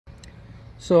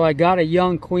So I got a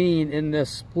young queen in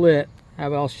this split.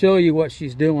 I'll show you what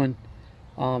she's doing.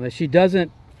 If she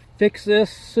doesn't fix this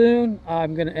soon,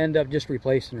 I'm going to end up just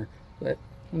replacing her. But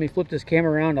let me flip this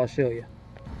camera around, I'll show you.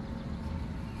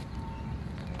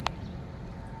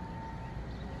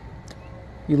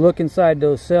 You look inside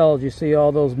those cells, you see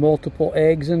all those multiple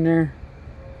eggs in there.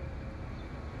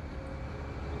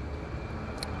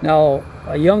 Now,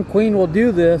 a young queen will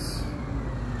do this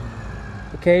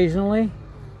occasionally,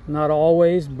 not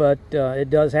always, but it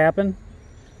does happen.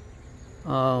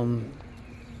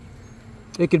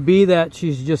 It could be that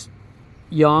she's just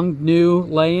young, new,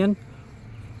 laying,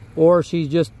 or she's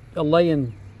just a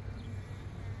laying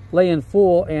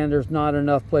full and there's not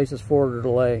enough places for her to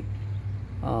lay.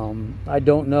 I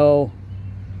don't know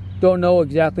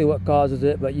exactly what causes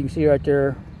it, but you can see right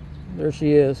there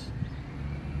she is.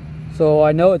 So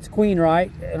I know it's queen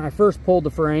right, and I first pulled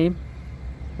the frame.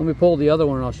 Let me pull the other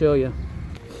one and I'll show you.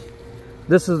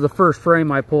 This is the first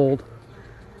frame I pulled.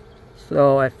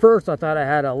 So at first I thought I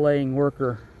had a laying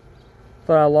worker.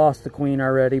 Thought I lost the queen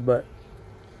already, but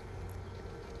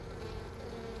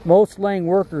most laying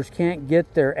workers can't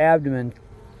get their abdomen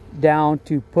down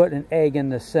to put an egg in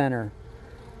the center.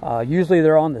 Usually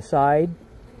they're on the side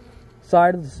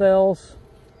of the cells.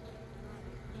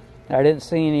 I didn't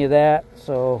see any of that,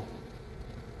 so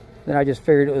then I just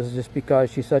figured it was just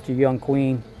because she's such a young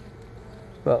queen.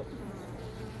 But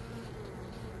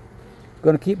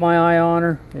going to keep my eye on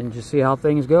her and just see how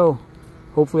things go.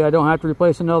 Hopefully I don't have to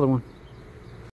replace another one.